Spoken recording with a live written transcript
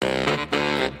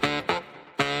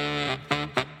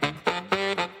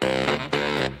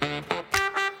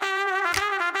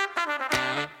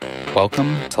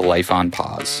Welcome to Life on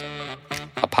Pause,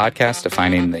 a podcast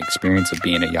defining the experience of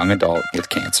being a young adult with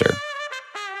cancer.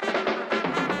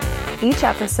 Each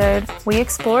episode, we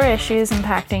explore issues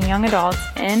impacting young adults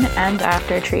in and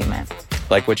after treatment.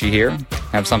 Like what you hear?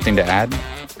 Have something to add?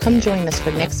 Come join us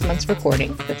for next month's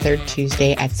recording, the third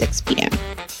Tuesday at 6 p.m.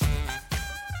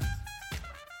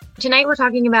 Tonight we're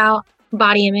talking about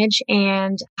body image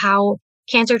and how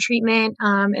cancer treatment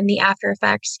and the after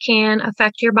effects can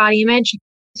affect your body image.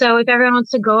 So if everyone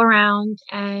wants to go around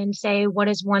and say what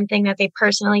is one thing that they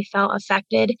personally felt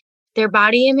affected their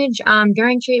body image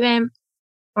during treatment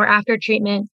or after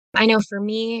treatment. I know for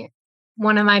me,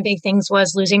 one of my big things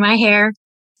was losing my hair.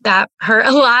 That hurt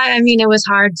a lot. I mean, it was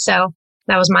hard. So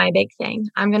that was my big thing.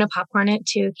 I'm going to popcorn it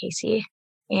to Casey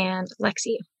and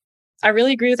Lexi. I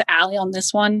really agree with Allie on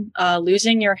this one.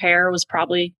 Losing your hair was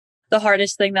probably the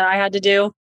hardest thing that I had to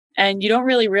do. And you don't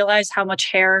really realize how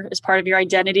much hair is part of your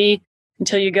identity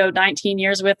until you go 19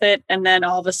 years with it. And then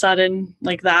all of a sudden,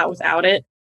 like that without it,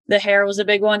 the hair was a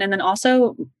big one. And then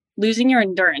also losing your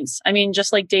endurance. I mean,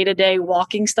 just like day-to-day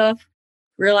walking stuff,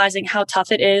 realizing how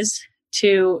tough it is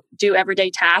to do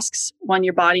everyday tasks when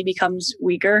your body becomes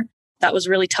weaker. That was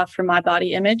really tough for my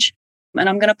body image. And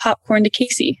I'm going to popcorn to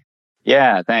Casey.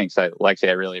 Yeah, thanks. Lexi,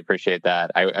 I really appreciate that.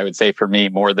 I would say for me,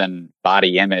 more than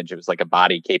body image, it was like a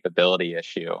body capability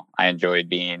issue. I enjoyed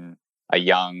being a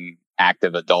young,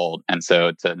 active adult. And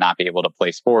so to not be able to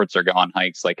play sports or go on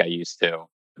hikes like I used to,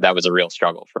 that was a real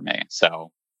struggle for me.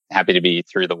 So happy to be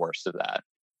through the worst of that.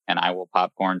 And I will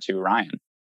popcorn to Ryan.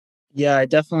 Yeah, I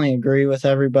definitely agree with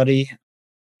everybody.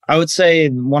 I would say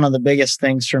one of the biggest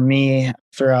things for me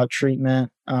throughout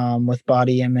treatment with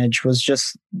body image was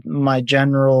just my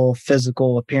general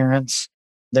physical appearance.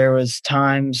 There was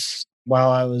times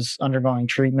while I was undergoing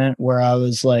treatment where I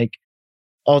was like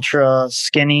ultra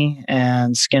skinny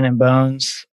and skin and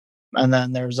bones. And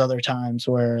then there was other times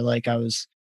where like I was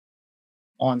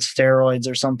on steroids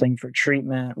or something for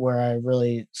treatment where I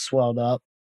really swelled up.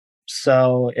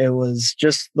 So it was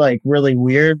just like really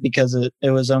weird because it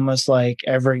was almost like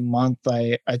every month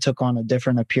I took on a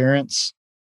different appearance.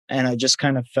 And I just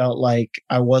kind of felt like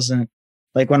I wasn't,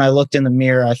 like when I looked in the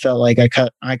mirror, I felt like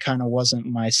I kind of wasn't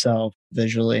myself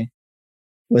visually.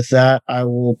 With that, I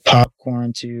will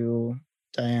popcorn to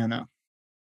Diana.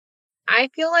 I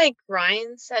feel like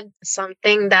Ryan said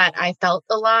something that I felt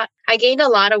a lot. I gained a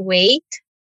lot of weight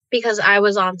because I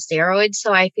was on steroids.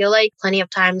 So I feel like plenty of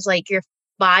times, like your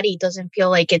body doesn't feel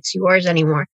like it's yours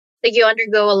anymore. Like you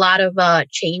undergo a lot of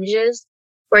changes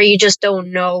where you just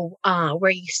don't know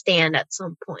where you stand at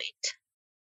some point.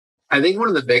 I think one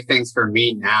of the big things for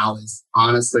me now is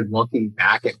honestly looking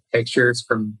back at pictures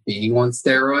from being on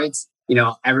steroids. You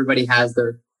know, everybody has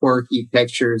their quirky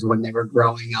pictures when they were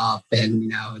growing up and, you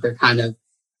know, they're kind of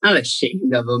not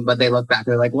ashamed of them, but they look back,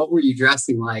 they're like, what were you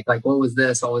dressing like? Like, what was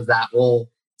this? What was that? Well,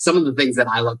 some of the things that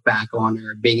I look back on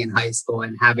are being in high school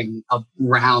and having a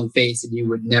round face and you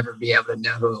would never be able to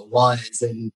know who it was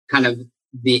and kind of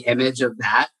the image of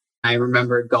that. I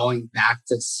remember going back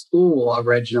to school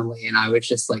originally and I was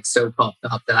just like so puffed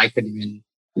up that I couldn't even,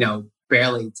 you know,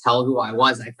 barely tell who I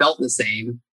was. I felt the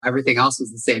same. Everything else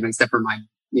was the same except for my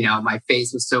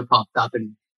face was so puffed up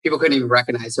and people couldn't even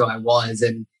recognize who I was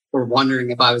and were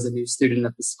wondering if I was a new student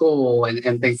at the school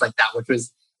and things like that, which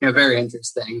was, you know, very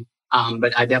interesting.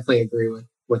 But I definitely agree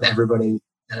with everybody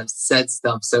that have said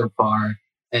stuff so far.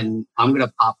 And I'm going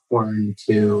to popcorn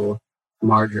to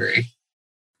Marjorie.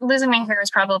 Losing my hair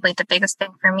is probably the biggest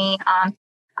thing for me.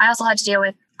 I also had to deal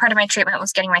with part of my treatment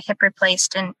was getting my hip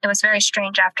replaced. And it was very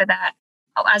strange after that.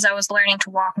 As I was learning to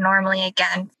walk normally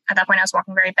again, at that point I was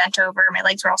walking very bent over. My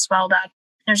legs were all swelled up.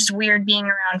 It was just weird being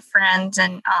around friends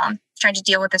and trying to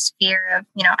deal with this fear of,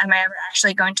 you know, am I ever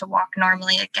actually going to walk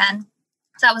normally again?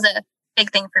 So that was a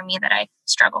big thing for me that I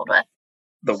struggled with.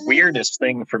 The weirdest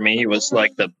thing for me was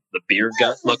like the beer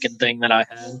gut looking thing that I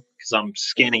had because I'm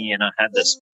skinny and I had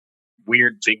this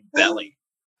weird big belly.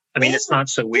 I mean, it's not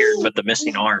so weird, but the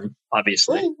missing arm,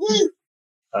 obviously,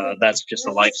 that's just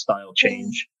a lifestyle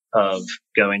change of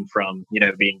going from, you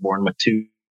know, being born with two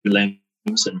limbs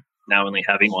and now only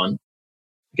having one.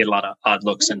 Get a lot of odd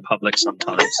looks in public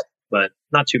sometimes, but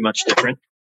not too much different.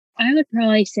 I would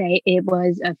probably say it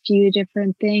was a few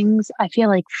different things. I feel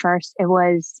like first it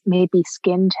was maybe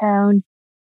skin tone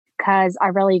because I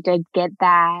really did get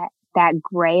that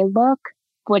gray look,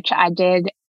 which I did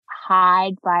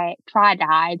try to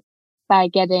hide by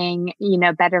getting, you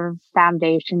know, better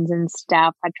foundations and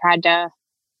stuff. I tried to,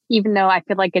 even though I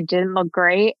feel like it didn't look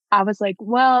great, I was like,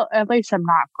 well, at least I'm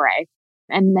not gray.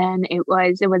 And then it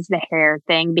was the hair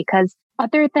thing because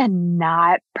other than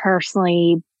not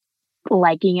personally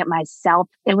liking it myself.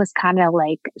 It was kind of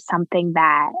like something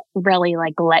that really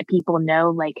like let people know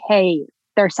like, hey,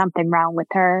 there's something wrong with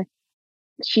her.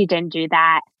 She didn't do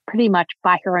that pretty much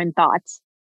by her own thoughts.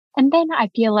 And then I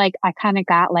feel like I kind of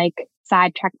got like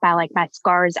sidetracked by like my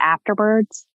scars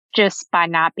afterwards, just by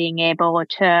not being able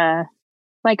to,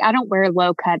 like, I don't wear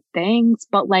low cut things,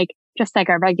 but like just like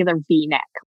a regular V-neck.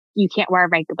 You can't wear a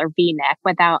regular V-neck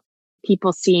without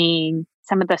people seeing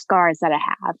some of the scars that I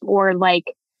have. Or like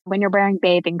when you're wearing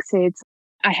bathing suits,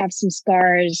 I have some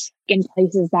scars in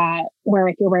places that where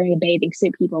if you're wearing a bathing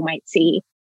suit, people might see.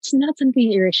 It's not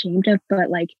something you're ashamed of, but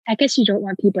like, I guess you don't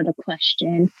want people to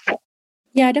question.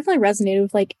 Yeah, I definitely resonated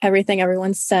with like everything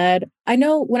everyone said. I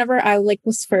know whenever I like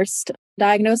was first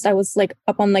diagnosed, I was like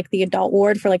up on like the adult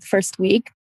ward for like the first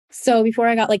week. So before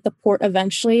I got like the port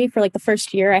eventually for like the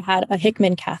first year, I had a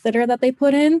Hickman catheter that they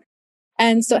put in.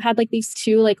 And so it had like these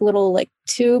two like little like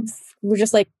tubes were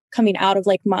just like coming out of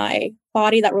like my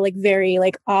body that were like very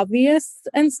like obvious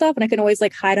and stuff. And I could always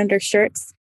like hide under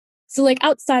shirts. So like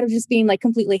outside of just being like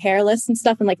completely hairless and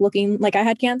stuff and like looking like I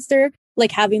had cancer,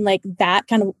 like having like that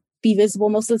kind of be visible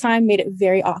most of the time made it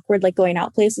very awkward, like going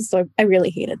out places. So I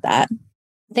really hated that.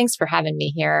 Thanks for having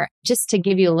me here. Just to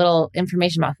give you a little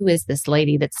information about who is this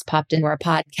lady that's popped into our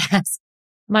podcast.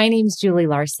 My name's Julie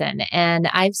Larson, and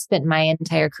I've spent my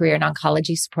entire career in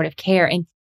oncology supportive care and,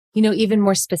 you know, even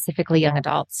more specifically, young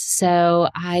adults. So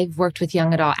I've worked with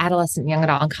adolescent young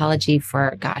adult oncology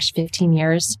for, 15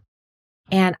 years.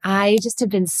 And I just have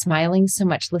been smiling so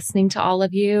much listening to all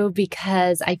of you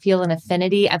because I feel an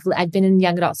affinity. I've been in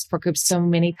young adult support groups so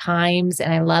many times,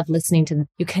 and I love listening to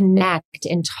you connect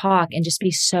and talk and just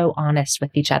be so honest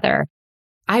with each other.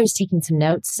 I was taking some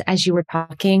notes as you were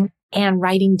talking and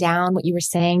writing down what you were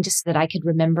saying just so that I could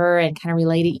remember and kind of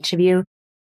relate to each of you.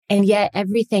 And yet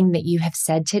everything that you have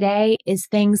said today is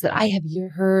things that I have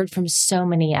heard from so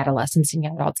many adolescents and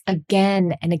young adults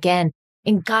again and again.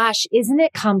 And gosh, isn't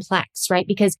it complex, right?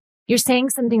 Because you're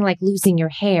saying something like losing your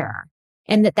hair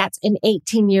and that's in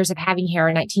 18 years of having hair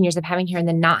or 19 years of having hair and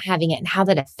then not having it and how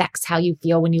that affects how you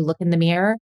feel when you look in the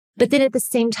mirror. But then at the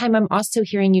same time, I'm also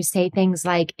hearing you say things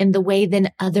like in the way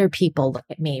then other people look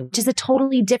at me, which is a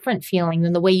totally different feeling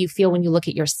than the way you feel when you look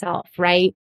at yourself,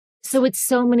 right? So it's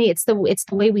the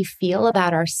way we feel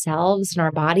about ourselves and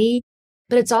our body.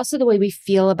 But it's also the way we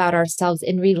feel about ourselves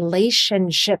in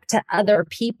relationship to other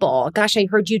people. Gosh, I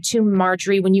heard you too,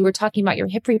 Marjorie, when you were talking about your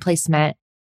hip replacement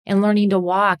and learning to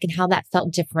walk and how that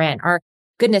felt different. Or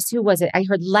goodness, who was it? I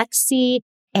heard Lexi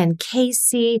and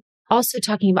Casey also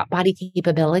talking about body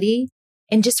capability.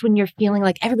 And just when you're feeling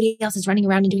like everybody else is running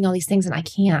around and doing all these things and I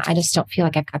can't, I just don't feel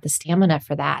like I've got the stamina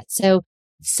for that.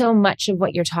 So much of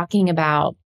what you're talking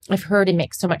about, I've heard and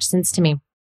makes so much sense to me.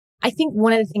 I think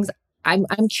one of the things I'm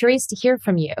curious to hear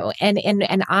from you. And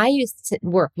I used to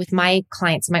work with my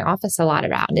clients in my office a lot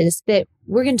around it is that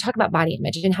we're going to talk about body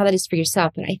image and how that is for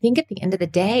yourself. But I think at the end of the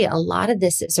day, a lot of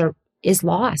this is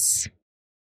loss.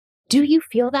 Do you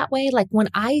feel that way? Like when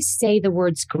I say the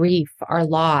words grief or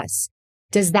loss,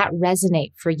 does that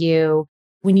resonate for you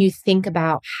when you think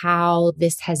about how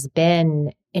this has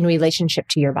been in relationship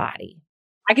to your body?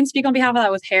 I can speak on behalf of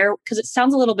that with hair because it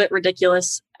sounds a little bit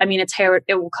ridiculous. I mean, it's hair,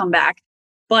 it will come back.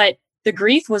 But the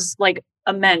grief was like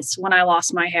immense when I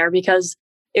lost my hair because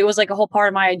it was like a whole part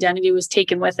of my identity was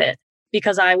taken with it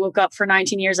because I woke up for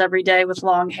 19 years every day with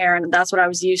long hair and that's what I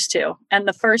was used to. And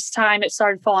the first time it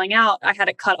started falling out, I had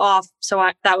it cut off.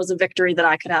 So that was a victory that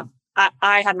I could have.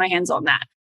 I had my hands on that.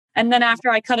 And then after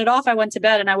I cut it off, I went to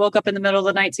bed and I woke up in the middle of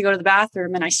the night to go to the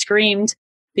bathroom and I screamed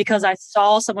because I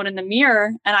saw someone in the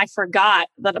mirror and I forgot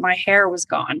that my hair was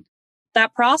gone.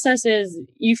 That process is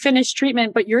you finish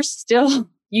treatment, but you still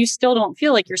don't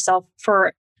feel like yourself.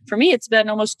 For me, it's been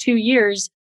almost 2 years,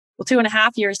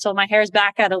 2.5 years till my hair is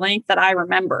back at a length that I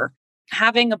remember.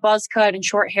 Having a buzz cut and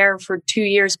short hair for 2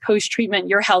 years post-treatment,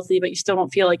 you're healthy, but you still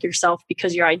don't feel like yourself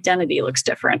because your identity looks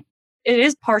different. It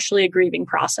is partially a grieving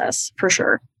process for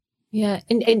sure. Yeah.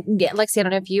 And Lexi, I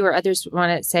don't know if you or others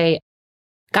want to say,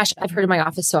 gosh, I've heard in my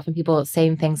office so often people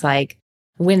saying things like,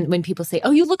 when people say,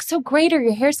 oh, you look so great, or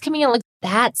your hair's coming out, like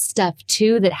that stuff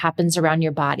too, that happens around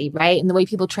your body, right? And the way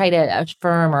people try to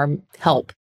affirm or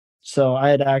help. So I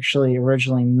had actually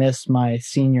originally missed my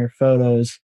senior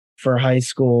photos for high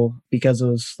school because it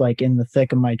was like in the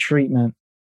thick of my treatment.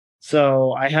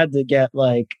 So I had to get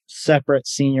like separate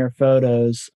senior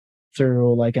photos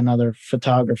through like another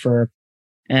photographer.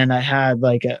 And I had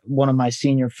like one of my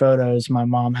senior photos my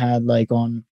mom had like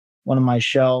on one of my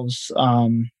shelves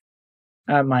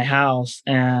at my house.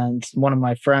 And one of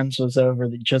my friends was over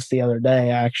just the other day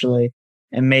actually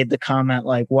and made the comment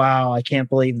like, wow, I can't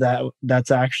believe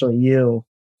that's actually you.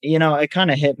 it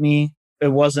kind of hit me.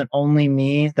 It wasn't only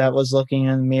me that was looking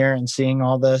in the mirror and seeing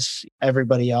all this.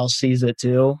 Everybody else sees it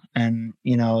too. And,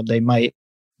 they might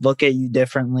look at you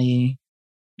differently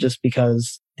just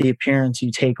because the appearance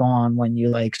you take on when you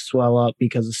like swell up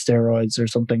because of steroids or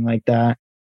something like that.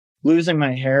 Losing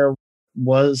my hair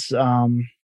was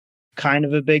kind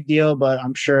of a big deal, but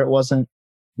I'm sure it wasn't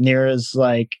near as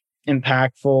like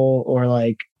impactful or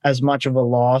like as much of a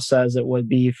loss as it would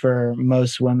be for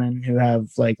most women who have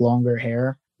like longer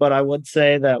hair. But I would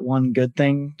say that one good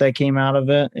thing that came out of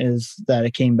it is that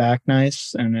it came back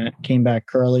nice and it came back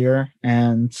curlier,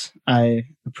 and I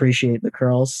appreciate the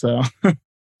curls. So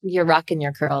you're rocking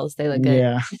your curls. They look good.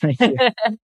 Yeah. Thank you.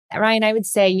 Ryan, I would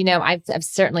say, I've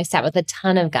certainly sat with a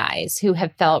ton of guys who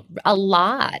have felt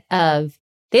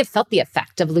they've felt the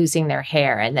effect of losing their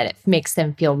hair and that it makes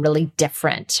them feel really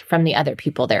different from the other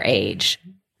people their age.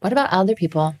 What about other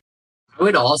people? I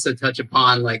would also touch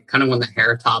upon, like, kind of on the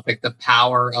hair topic, the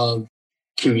power of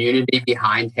community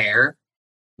behind hair.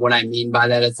 What I mean by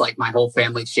that is, like, my whole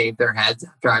family shaved their heads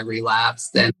after I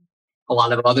relapsed, and a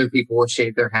lot of other people will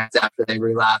shave their heads after they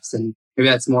relapse. And maybe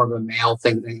that's more of a male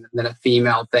thing than a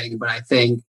female thing. But I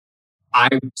think I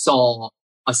saw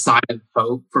a sign of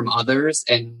hope from others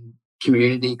and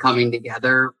community coming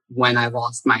together when I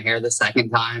lost my hair the second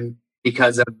time,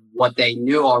 because of what they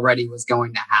knew already was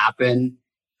going to happen,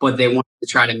 but they wanted to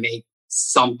try to make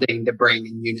something to bring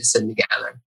in unison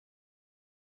together.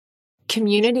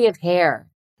 Community of Hair.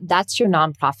 That's your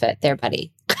nonprofit there,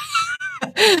 buddy.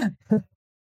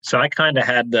 So I kind of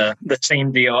had the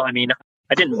same deal. I mean,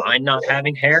 I didn't mind not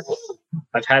having hair.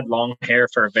 I've had long hair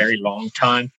for a very long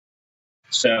time.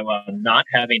 So not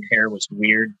having hair was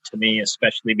weird to me,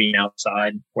 especially being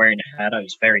outside wearing a hat. I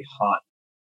was very hot,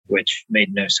 which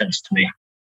made no sense to me.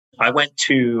 I went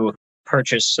to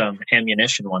purchase some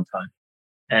ammunition one time,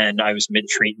 and I was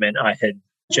mid-treatment. I had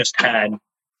just had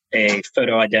a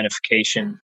photo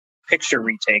identification picture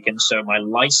retaken, so my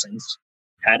license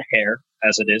had hair,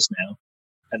 as it is now,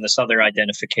 and this other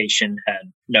identification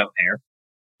had no hair.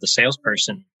 The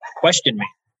salesperson questioned me.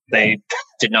 They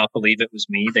did not believe it was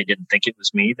me. They didn't think it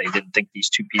was me. They didn't think these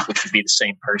two people could be the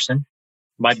same person.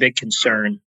 My big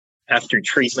concern after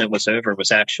treatment was over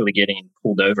was actually getting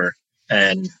pulled over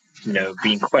and,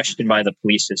 being questioned by the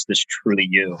police, is this truly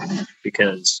you?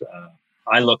 Because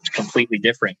I looked completely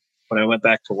different. When I went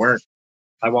back to work,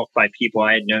 I walked by people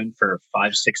I had known for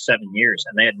 5, 6, 7 years,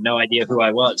 and they had no idea who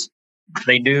I was.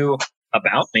 They knew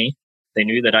about me. They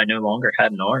knew that I no longer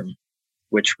had an arm,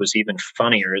 which was even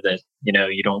funnier that,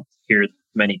 you don't hear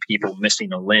many people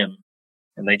missing a limb,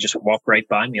 and they just walk right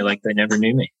by me like they never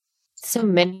knew me. So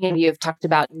many of you have talked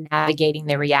about navigating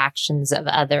the reactions of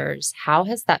others. How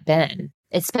has that been?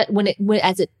 It's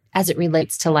as it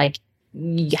relates to like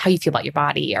how you feel about your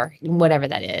body or whatever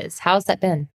that is. How's that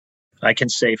been? I can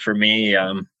say for me,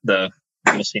 the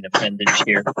missing appendage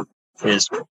here is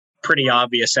pretty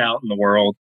obvious out in the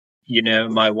world.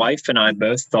 My wife and I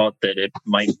both thought that it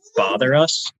might bother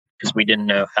us because we didn't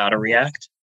know how to react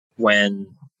when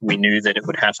we knew that it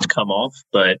would have to come off,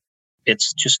 but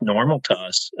it's just normal to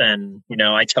us. And,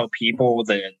 I tell people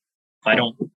that I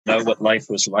don't know what life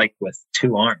was like with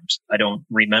 2 arms. I don't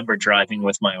remember driving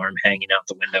with my arm hanging out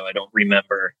the window. I don't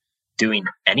remember doing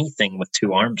anything with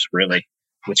 2 arms, really,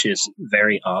 which is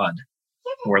very odd.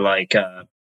 We're like,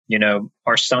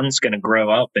 our son's going to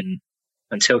grow up, and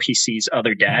until he sees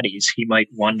other daddies, he might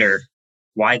wonder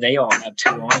why they all have 2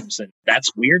 arms. And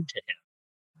that's weird to him.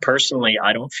 Personally,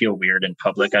 I don't feel weird in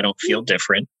public. I don't feel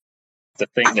different. The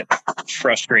thing that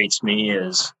frustrates me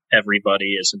is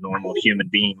everybody as a normal human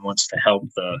being wants to help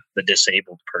the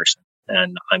disabled person.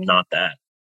 And I'm not that.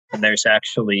 And there's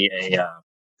actually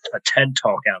a TED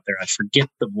talk out there. I forget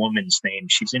the woman's name.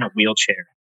 She's in a wheelchair,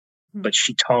 but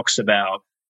she talks about,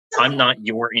 I'm not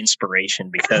your inspiration,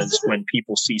 because when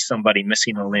people see somebody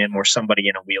missing a limb or somebody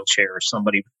in a wheelchair or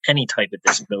somebody with any type of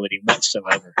disability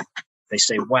whatsoever, they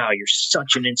say, wow, you're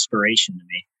such an inspiration to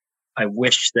me. I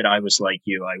wish that I was like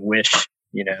you. I wish,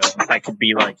 I could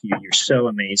be like you. You're so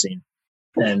amazing.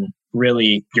 And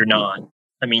really, you're not.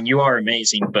 I mean, you are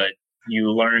amazing, but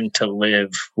you learn to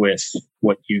live with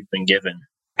what you've been given.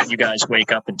 You guys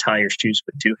wake up and tie your shoes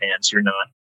with 2 hands. You're not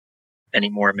any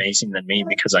more amazing than me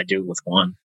because I do with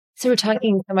 1. So we're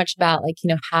talking so much about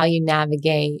how you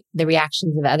navigate the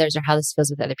reactions of others or how this feels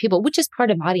with other people, which is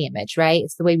part of body image, right?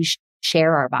 It's the way we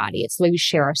share our body. It's the way we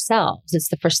share ourselves. It's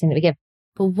the first thing that we give.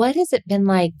 But what has it been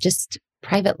like just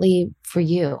privately for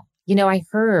you? I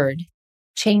heard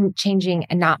changing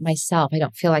and not myself. I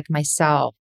don't feel like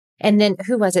myself. And then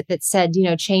who was it that said,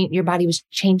 your body was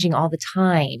changing all the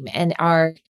time, and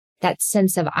that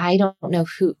sense of, I don't know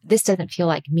who, this doesn't feel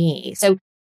like me. So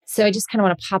So I just kind of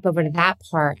want to pop over to that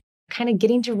part, kind of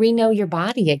getting to re-know your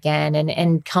body again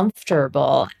and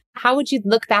comfortable. How would you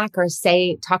look back or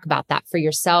talk about that for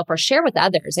yourself or share with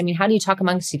others? I mean, how do you talk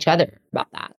amongst each other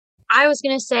about that? I was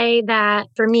going to say that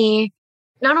for me,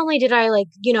 not only did I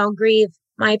grieve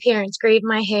my appearance, grieve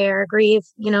my hair, grieve,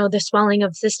 the swelling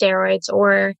of the steroids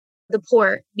or the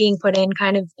port being put in,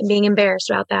 kind of being embarrassed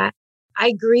about that.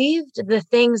 I grieved the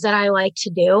things that I like to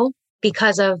do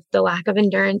because of the lack of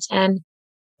endurance. And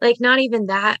not even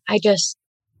that, I just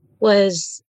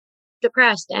was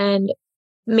depressed, and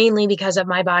mainly because of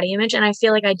my body image. And I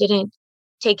feel like I didn't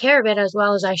take care of it as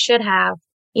well as I should have,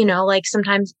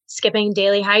 sometimes skipping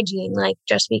daily hygiene,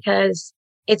 just because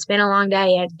it's been a long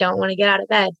day. I don't want to get out of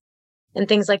bed and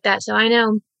things like that. So I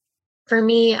know for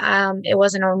me, it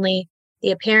wasn't only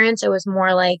the appearance, it was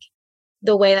more like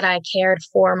the way that I cared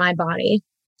for my body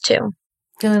too.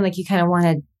 Feeling like you kind of want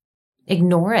to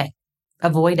ignore it,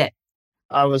 avoid it.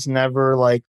 I was never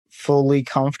fully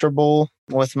comfortable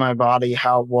with my body,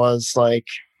 how it was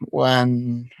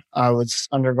when I was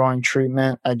undergoing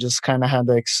treatment. I just kind of had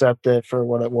to accept it for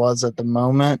what it was at the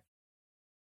moment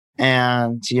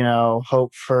and,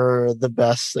 hope for the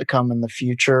best to come in the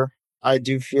future. I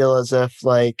do feel as if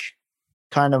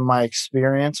kind of my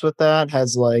experience with that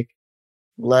has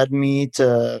led me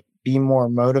to be more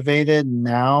motivated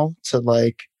now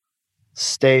to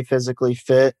stay physically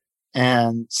fit.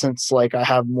 And since I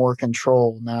have more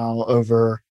control now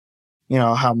over,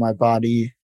 how my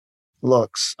body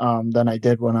looks than I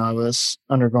did when I was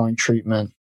undergoing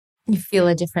treatment. You feel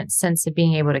a different sense of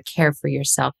being able to care for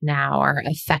yourself now or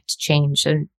affect change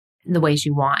in the ways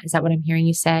you want. Is that what I'm hearing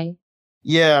you say?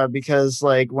 Yeah, because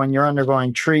when you're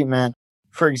undergoing treatment,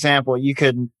 for example, you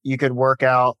could work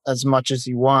out as much as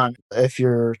you want if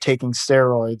you're taking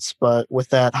steroids, but with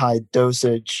that high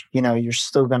dosage, you're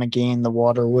still going to gain the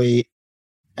water weight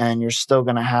and you're still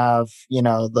going to have,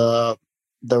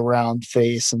 the round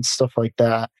face and stuff like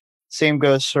that. Same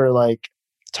goes for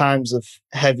times of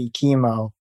heavy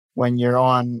chemo. When you're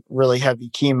on really heavy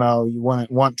chemo, you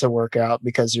wouldn't want to work out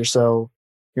because your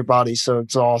body's so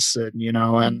exhausted,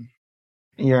 and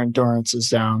your endurance is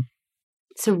down.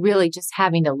 So really just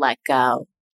having to let go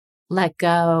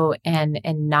and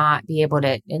not be able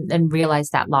to and realize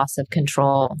that loss of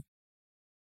control.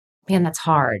 Man, that's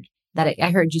hard.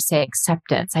 I heard you say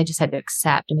acceptance. I just had to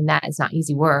accept. I mean, that is not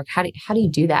easy work. How do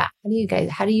you do that?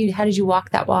 How did you walk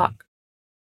that walk?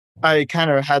 I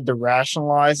kind of had to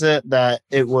rationalize it that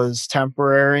it was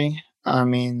temporary. I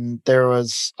mean, there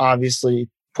was obviously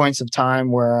points of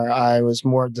time where I was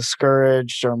more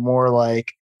discouraged or more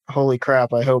holy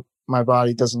crap, I hope my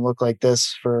body doesn't look like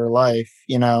this for life.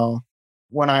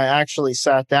 When I actually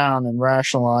sat down and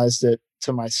rationalized it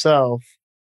to myself,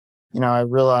 I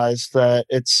realized that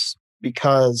it's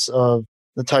because of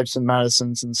the types of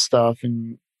medicines and stuff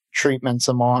and treatments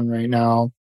I'm on right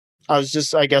now. I was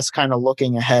just, I guess, kind of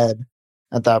looking ahead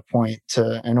at that point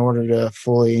in order to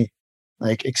fully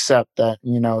accept that,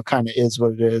 it kind of is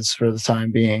what it is for the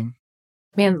time being.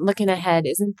 Man, looking ahead,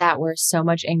 isn't that where so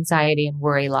much anxiety and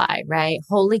worry lie, right?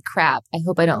 Holy crap, I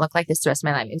hope I don't look like this the rest of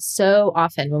my life. It's so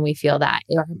often when we feel that,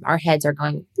 our heads are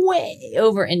going way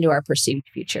over into our perceived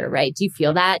future, right? Do you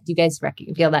feel that? Do you guys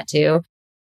feel that too?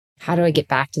 How do I get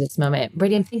back to this moment?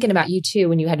 Brady, I'm thinking about you too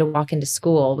when you had to walk into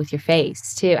school with your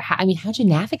face too. How'd you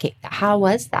navigate that? How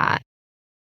was that?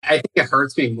 I think it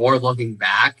hurts me more looking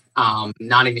back.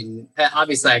 Not even,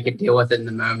 obviously I could deal with it in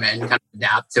the moment and kind of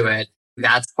adapt to it.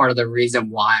 That's part of the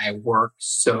reason why I work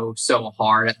so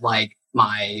hard at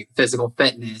my physical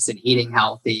fitness and eating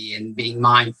healthy and being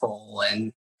mindful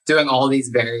and doing all these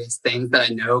various things that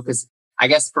I know. Because I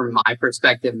guess from my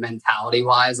perspective, mentality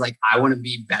wise, I want to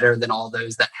be better than all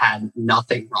those that had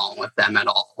nothing wrong with them at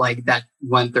all. That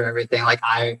went through everything.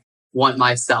 I want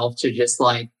myself to just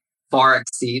far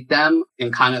exceed them.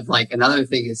 And kind of another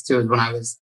thing is too, is when I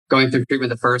was going through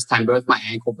treatment the first time, both my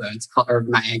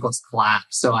my ankles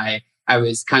collapsed. So I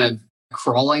was kind of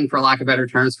crawling, for lack of better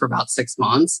terms, for about 6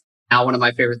 months. Now, one of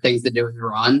my favorite things to do is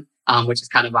run, which is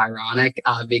kind of ironic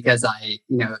because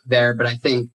but I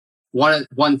think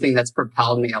one thing that's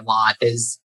propelled me a lot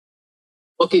is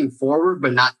looking forward,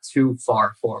 but not too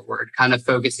far forward, kind of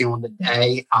focusing on the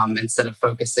day instead of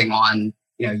focusing on,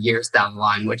 years down the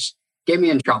line, which get me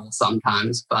in trouble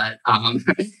sometimes, but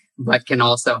can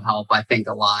also help, I think,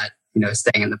 a lot,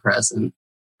 staying in the present.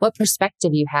 What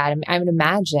perspective you had? I would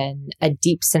imagine a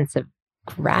deep sense of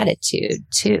gratitude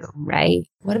too, right?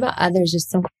 What about others?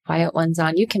 Just some quiet ones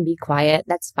on. You can be quiet.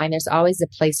 That's fine. There's always a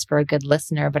place for a good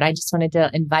listener, but I just wanted to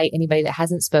invite anybody that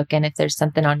hasn't spoken, if there's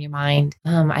something on your mind,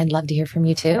 I'd love to hear from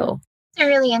you too. A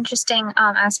really interesting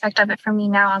aspect of it for me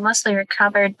now. I'm mostly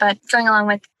recovered, but going along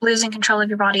with losing control of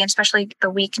your body, and especially the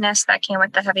weakness that came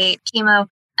with the heavy chemo.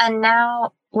 And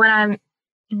now when I'm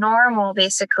normal,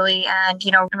 basically, and,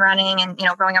 running and,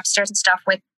 going upstairs and stuff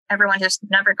with everyone who's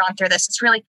never gone through this, it's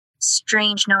really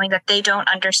strange knowing that they don't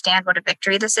understand what a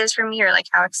victory this is for me or like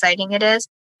how exciting it is.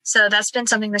 So that's been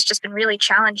something that's just been really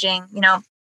challenging.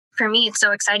 For me, it's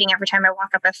so exciting every time I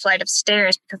walk up a flight of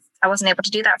stairs because I wasn't able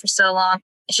to do that for so long.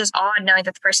 It's just odd knowing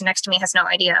that the person next to me has no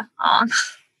idea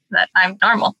that I'm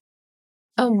normal.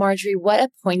 Oh, Marjorie, what a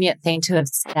poignant thing to have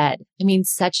said. I mean,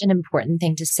 such an important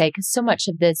thing to say because so much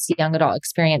of this young adult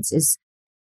experience is,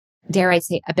 dare I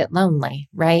say, a bit lonely,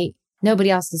 right?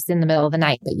 Nobody else is in the middle of the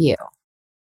night but you.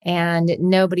 And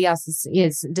nobody else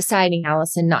is deciding,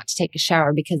 Allison, not to take a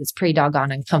shower because it's pretty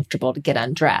doggone uncomfortable to get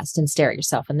undressed and stare at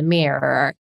yourself in the mirror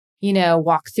or,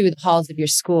 walk through the halls of your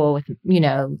school with,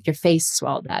 your face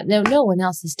swelled up. No one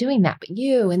else is doing that but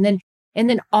you. And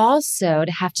then also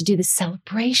to have to do the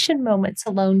celebration moments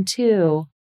alone too.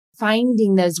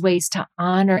 Finding those ways to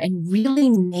honor and really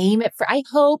name it I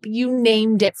hope you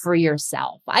named it for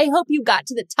yourself. I hope you got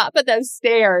to the top of those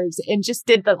stairs and just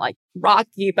did the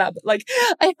Rocky, but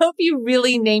I hope you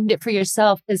really named it for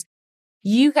yourself because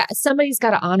somebody's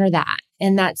got to honor that.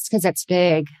 And that's because that's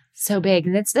big. So big.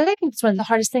 And I think it's one of the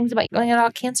hardest things about young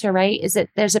adult cancer, right? Is that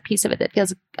there's a piece of it that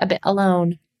feels a bit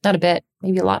alone, not a bit,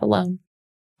 maybe a lot alone.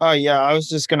 Oh yeah. I was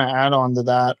just going to add on to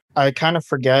that. I kind of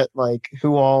forget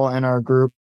who all in our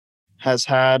group has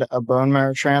had a bone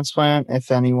marrow transplant,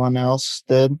 if anyone else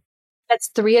did. That's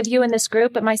 3 of you in this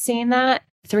group. Am I seeing that?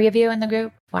 3 of you in the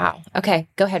group? Wow. Okay.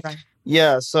 Go ahead, Ryan.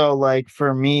 Yeah. So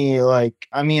for me,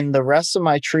 the rest of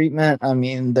my treatment,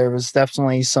 there was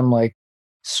definitely some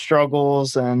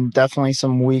struggles and definitely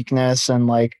some weakness and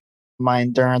my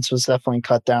endurance was definitely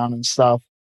cut down and stuff.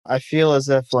 I feel as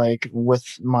if with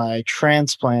my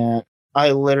transplant,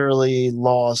 I literally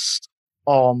lost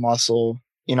all muscle,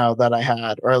 that I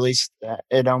had, or at least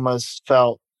it almost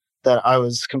felt that I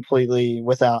was completely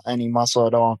without any muscle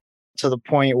at all to the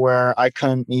point where I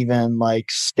couldn't even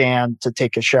stand to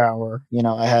take a shower.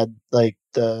 I had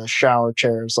the shower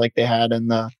chairs like they had in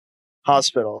the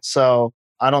hospital. So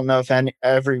I don't know if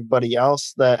everybody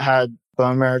else that had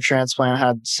bone marrow transplant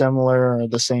had similar or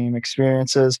the same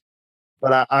experiences,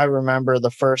 but I remember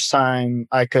the first time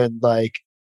I could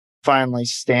finally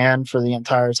stand for the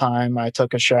entire time I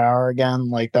took a shower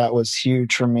again. That was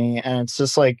huge for me. And it's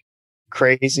just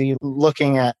crazy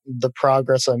looking at the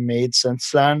progress I've made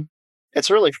since then. It's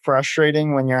really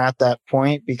frustrating when you're at that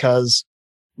point because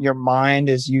your mind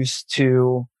is used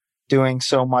to doing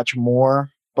so much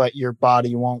more, but your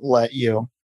body won't let you.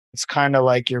 It's kind of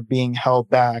like you're being held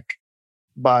back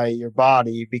by your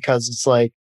body because it's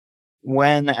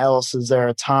when else is there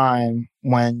a time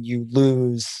when you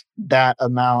lose that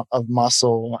amount of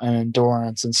muscle and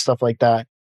endurance and stuff like that?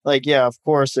 Yeah, of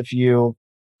course, if you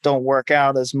don't work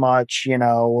out as much,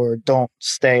 or don't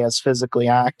stay as physically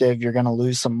active, you're going to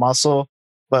lose some muscle.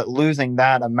 But losing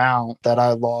that amount that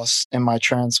I lost in my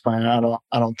transplant,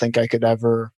 I don't think I could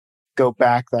ever go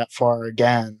back that far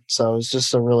again. So it's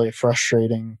just a really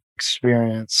frustrating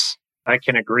experience. I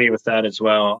can agree with that as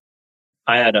well.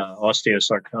 I had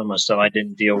osteosarcoma, so I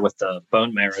didn't deal with the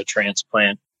bone marrow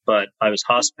transplant, but I was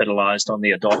hospitalized on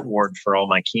the adult ward for all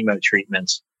my chemo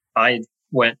treatments. I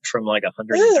went from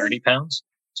 130 pounds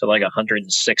to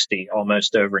 160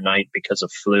 almost overnight because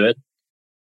of fluid.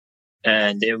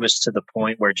 And it was to the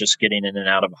point where just getting in and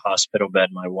out of a hospital bed,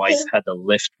 my wife had to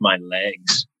lift my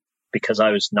legs because I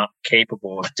was not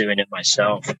capable of doing it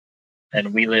myself.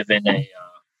 And we live in a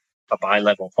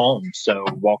bi-level home. So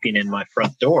walking in my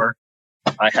front door,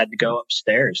 I had to go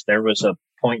upstairs. There was a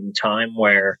point in time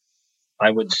where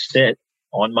I would sit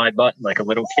on my butt like a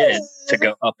little kid to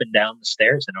go up and down the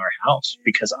stairs in our house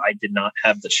because I did not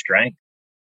have the strength.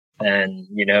 And,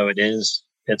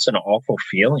 it's an awful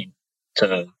feeling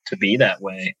to be that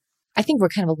way. I think we're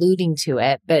kind of alluding to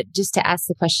it, but just to ask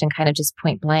the question kind of just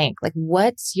point blank,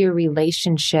 what's your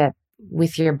relationship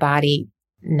with your body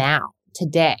now,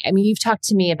 today? I mean, you've talked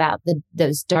to me about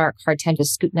those dark, hard times of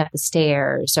scooting up the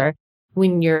stairs or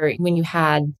when you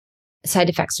had side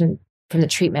effects from the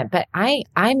treatment, but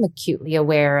I'm acutely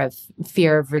aware of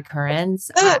fear of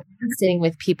recurrence. I'm sitting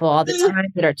with people all the time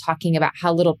that are talking about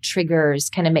how little triggers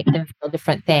kind of make them feel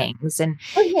different things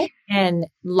and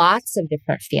lots of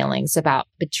different feelings about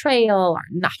betrayal or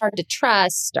not hard to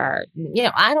trust or,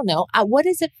 I don't know. What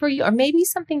is it for you? Or maybe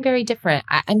something very different.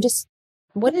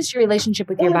 What is your relationship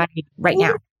with your body right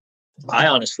now? I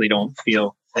honestly don't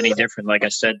feel any different. Like I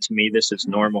said, to me, this is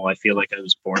normal. I feel like I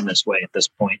was born this way at this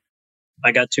point.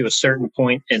 I got to a certain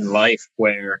point in life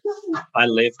where I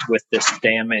lived with this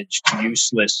damaged,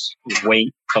 useless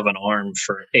weight of an arm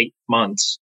for 8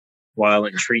 months while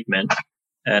in treatment.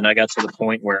 And I got to the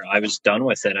point where I was done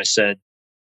with it. I said,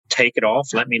 take it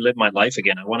off. Let me live my life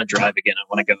again. I want to drive again. I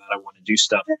want to go out. I want to do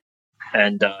stuff.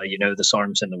 And, this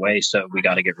arm's in the way, so we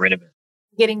got to get rid of it.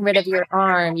 Getting rid of your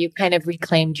arm, you kind of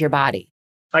reclaimed your body.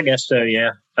 I guess so,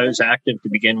 yeah. I was active to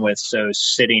begin with, so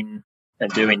sitting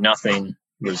and doing nothing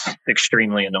was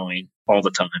extremely annoying all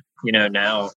the time.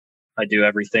 Now I do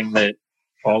everything that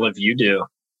all of you do,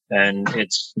 and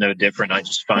it's no different. I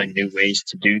just find new ways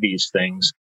to do these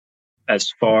things.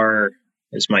 As far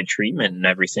as my treatment and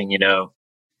everything,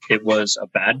 it was a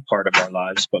bad part of our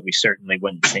lives, but we certainly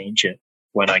wouldn't change it.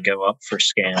 When I go up for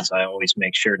scans, I always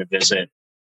make sure to visit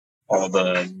all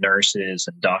the nurses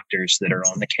and doctors that are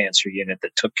on the cancer unit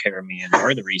that took care of me and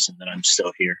are the reason that I'm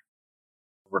still here.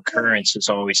 Recurrence is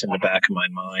always in the back of my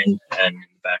mind and in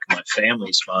the back of my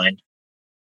family's mind.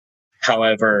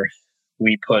 However,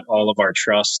 we put all of our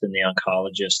trust in the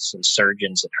oncologists and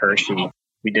surgeons at Hershey.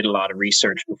 We did a lot of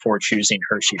research before choosing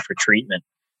Hershey for treatment.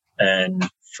 And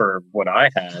for what I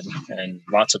had and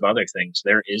lots of other things,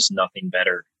 there is nothing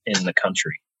better in the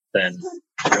country than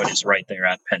what is right there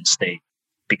at Penn State.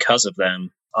 Because of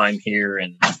them, I'm here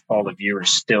and all of you are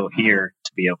still here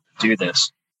to be able to do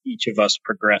this. Each of us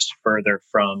progressed further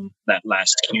from that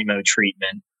last chemo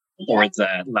treatment or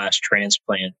that last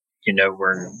transplant.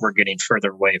 We're getting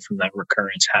further away from that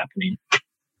recurrence happening.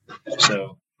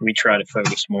 So we try to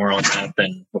focus more on that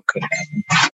than what could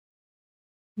happen.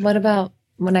 What about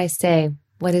when I say,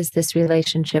 what is this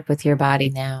relationship with your body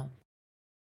now?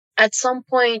 At some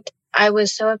point, I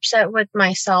was so upset with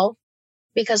myself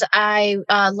because I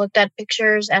looked at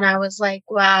pictures and I was like,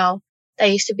 wow,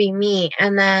 that used to be me.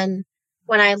 And then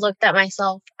when I looked at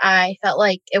myself, I felt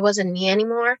like it wasn't me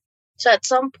anymore. So at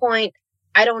some point,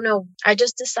 I don't know, I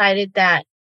just decided that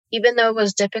even though it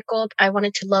was difficult, I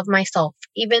wanted to love myself,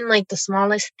 even like the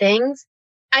smallest things.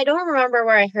 I don't remember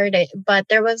where I heard it, but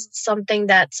there was something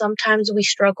that sometimes we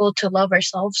struggle to love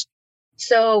ourselves.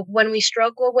 So when we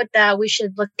struggle with that, we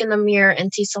should look in the mirror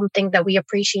and see something that we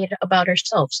appreciate about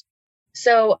ourselves.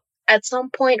 So at some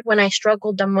point when I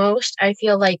struggled the most, I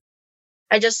feel like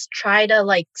I just try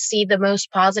to see the most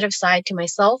positive side to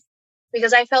myself,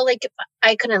 because I felt like if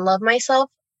I couldn't love myself,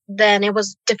 then it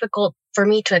was difficult for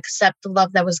me to accept the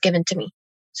love that was given to me.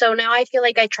 So now I feel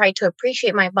like I try to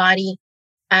appreciate my body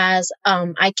as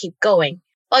I keep going.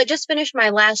 Well, I just finished my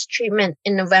last treatment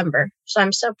in November, so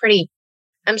I'm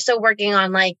still working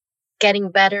on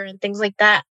getting better and things like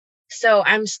that. So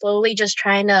I'm slowly just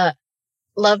trying to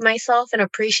love myself and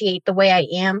appreciate the way I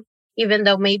am, even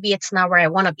though maybe it's not where I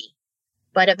want to be.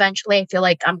 But eventually I feel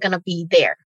like I'm going to be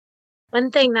there.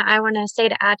 One thing that I want to say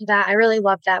to add to that, I really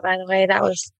loved that, by the way. That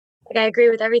was, I agree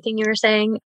with everything you were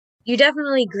saying. You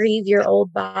definitely grieve your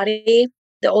old body,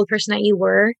 the old person that you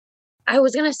were. I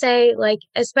was going to say,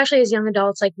 especially as young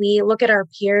adults, we look at our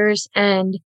peers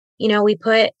and, we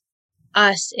put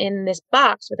us in this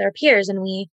box with our peers and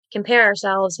we compare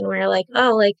ourselves and we're like,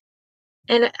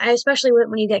 and especially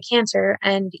when you get cancer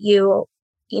and you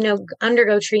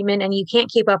undergo treatment and you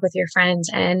can't keep up with your friends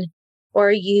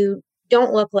or you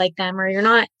don't look like them or you're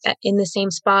not in the same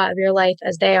spot of your life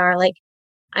as they are.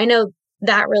 I know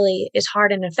that really is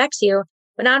hard and affects you,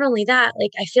 but not only that,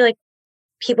 I feel like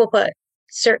people put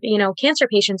certain, cancer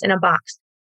patients in a box.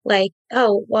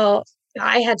 Oh, well,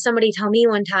 I had somebody tell me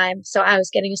one time, so I was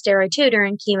getting a steroid too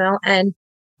during chemo and,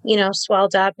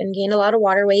 swelled up and gained a lot of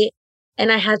water weight.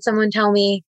 And I had someone tell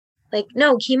me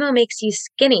no, chemo makes you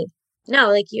skinny.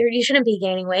 No, you shouldn't be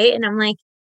gaining weight. And I'm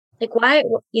why,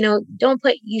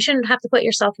 you shouldn't have to put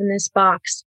yourself in this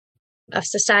box of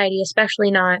society,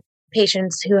 especially not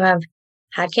patients who have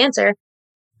had cancer.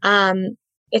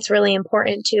 It's really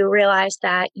important to realize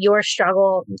that your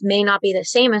struggle may not be the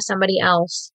same as somebody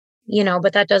else,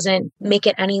 but that doesn't make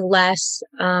it any less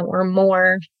or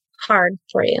more hard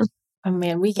for you. Oh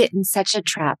man, we get in such a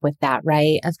trap with that,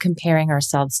 right? Of comparing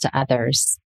ourselves to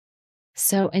others.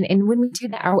 So, and when we do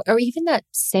that, or even that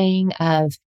saying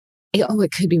of, oh,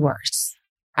 it could be worse.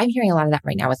 I'm hearing a lot of that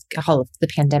right now with all of the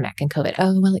pandemic and COVID.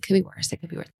 Oh, well, it could be worse. It could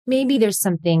be worse. Maybe there's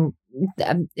something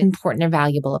important or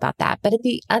valuable about that. But at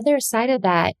the other side of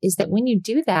that is that when you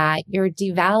do that, you're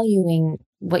devaluing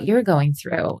what you're going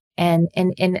through and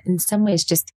in some ways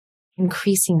just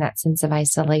increasing that sense of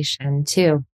isolation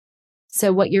too.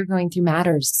 So what you're going through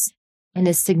matters and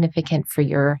is significant for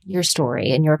your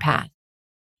story and your path.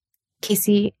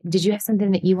 Casey, did you have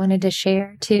something that you wanted to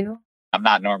share too? I'm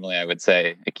not normally, I would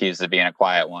say, accused of being a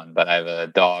quiet one, but I have a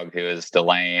dog who is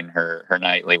delaying her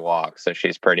nightly walk. So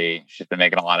she's been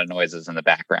making a lot of noises in the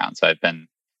background. So I've been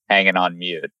hanging on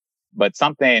mute. But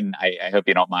something I hope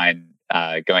you don't mind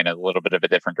going a little bit of a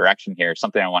different direction here.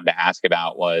 Something I wanted to ask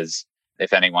about was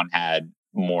if anyone had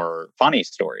more funny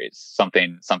stories.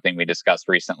 Something we discussed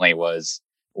recently was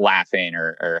laughing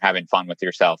or having fun with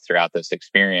yourself throughout this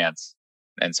experience.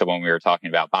 And so when we were talking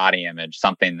about body image,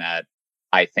 something that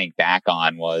I think back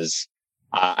on was,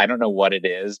 I don't know what it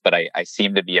is, but I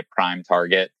seem to be a prime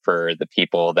target for the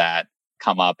people that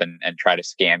come up and try to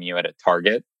scam you at a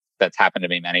Target. That's happened to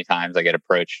me many times. I get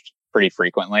approached pretty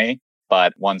frequently.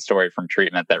 But one story from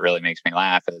treatment that really makes me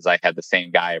laugh is I had the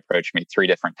same guy approach me 3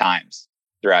 different times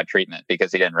throughout treatment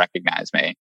because he didn't recognize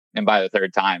me. And by the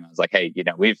 3rd time, I was like, hey,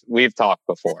 we've talked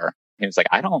before. He was like,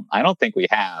 I don't think we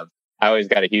have. I always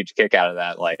got a huge kick out of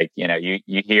that. Like, you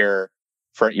hear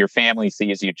your family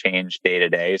sees you change day to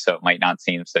day, so it might not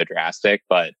seem so drastic,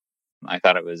 but I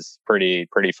thought it was pretty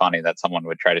funny that someone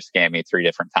would try to scam me 3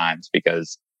 different times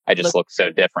because I just look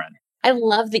so different. I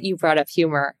love that you brought up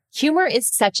humor. Humor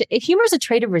is a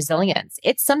trait of resilience.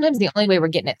 It's sometimes the only way we're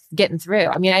getting through.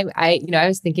 I mean, I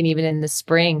was thinking even in the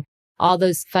spring, all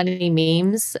those funny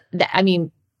memes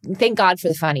thank God for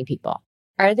the funny people.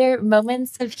 Are there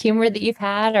moments of humor that you've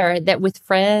had or that with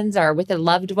friends or with a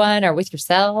loved one or with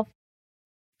yourself?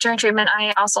 During treatment,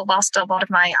 I also lost a lot of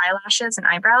my eyelashes and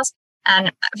eyebrows.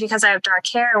 And because I have dark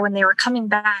hair, when they were coming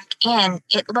back in,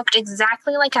 it looked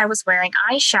exactly like I was wearing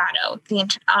eyeshadow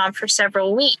for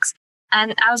several weeks.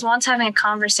 And I was once having a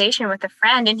conversation with a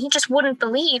friend, and he just wouldn't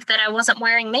believe that I wasn't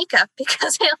wearing makeup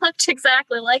because it looked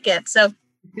exactly like it. So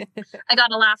I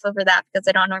got a laugh over that because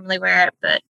I don't normally wear it.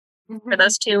 But for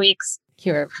those 2 weeks,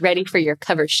 you're ready for your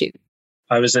cover shoot.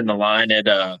 I was in the line at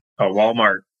a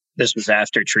Walmart. This was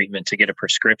after treatment to get a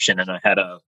prescription, and I had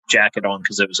a jacket on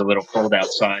because it was a little cold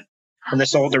outside. And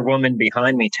this older woman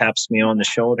behind me taps me on the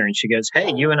shoulder and she goes,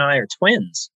 hey, you and I are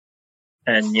twins.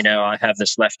 And, I have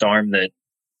this left arm that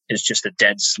is just a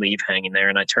dead sleeve hanging there.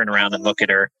 And I turn around and look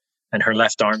at her and her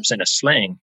left arm's in a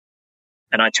sling.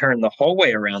 And I turn the whole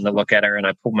way around to look at her and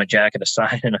I pulled my jacket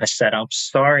aside and I said, I'm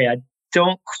sorry, I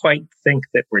don't quite think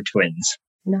that we're twins.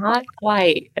 Not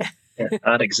quite. Yeah,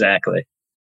 not exactly.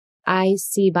 I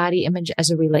see body image as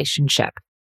a relationship.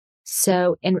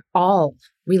 So in all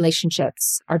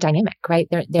relationships are dynamic, right?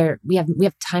 We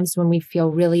have times when we feel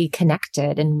really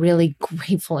connected and really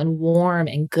grateful and warm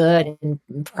and good and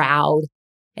proud.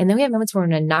 And then we have moments where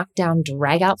we're in a knockdown,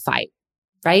 drag out fight,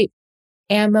 right?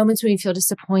 And moments when we feel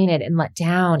disappointed and let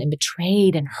down and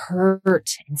betrayed and hurt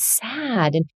and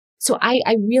sad. And so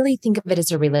I really think of it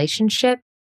as a relationship.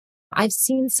 I've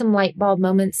seen some light bulb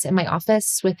moments in my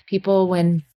office with people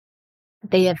when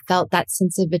they have felt that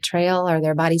sense of betrayal or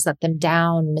their bodies let them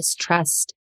down,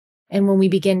 mistrust. And when we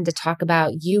begin to talk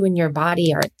about you and your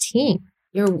body are a team,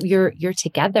 you're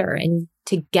together and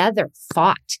together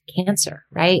fought cancer,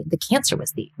 right? The cancer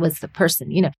was the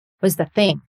person, was the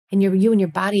thing. And you and your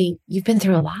body, you've been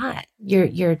through a lot.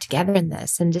 You're together in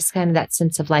this, and just kind of that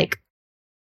sense of like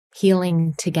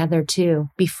healing together too,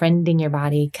 befriending your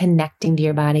body, connecting to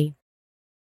your body.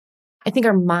 I think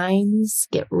our minds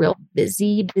get real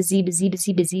busy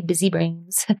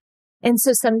brains. And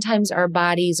so sometimes our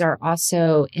bodies are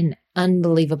also an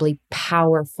unbelievably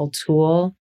powerful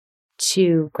tool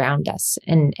to ground us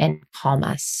and calm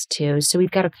us too. So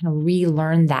we've got to kind of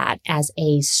relearn that as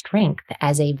a strength,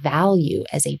 as a value,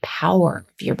 as a power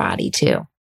of your body too.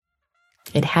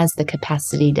 It has the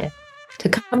capacity to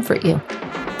comfort you.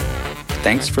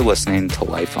 Thanks for listening to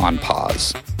Life on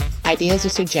Pause. Ideas or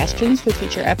suggestions for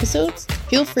future episodes?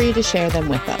 Feel free to share them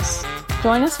with us.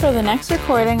 Join us for the next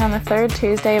recording on the 3rd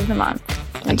Tuesday of the month.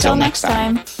 Until next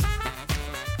time.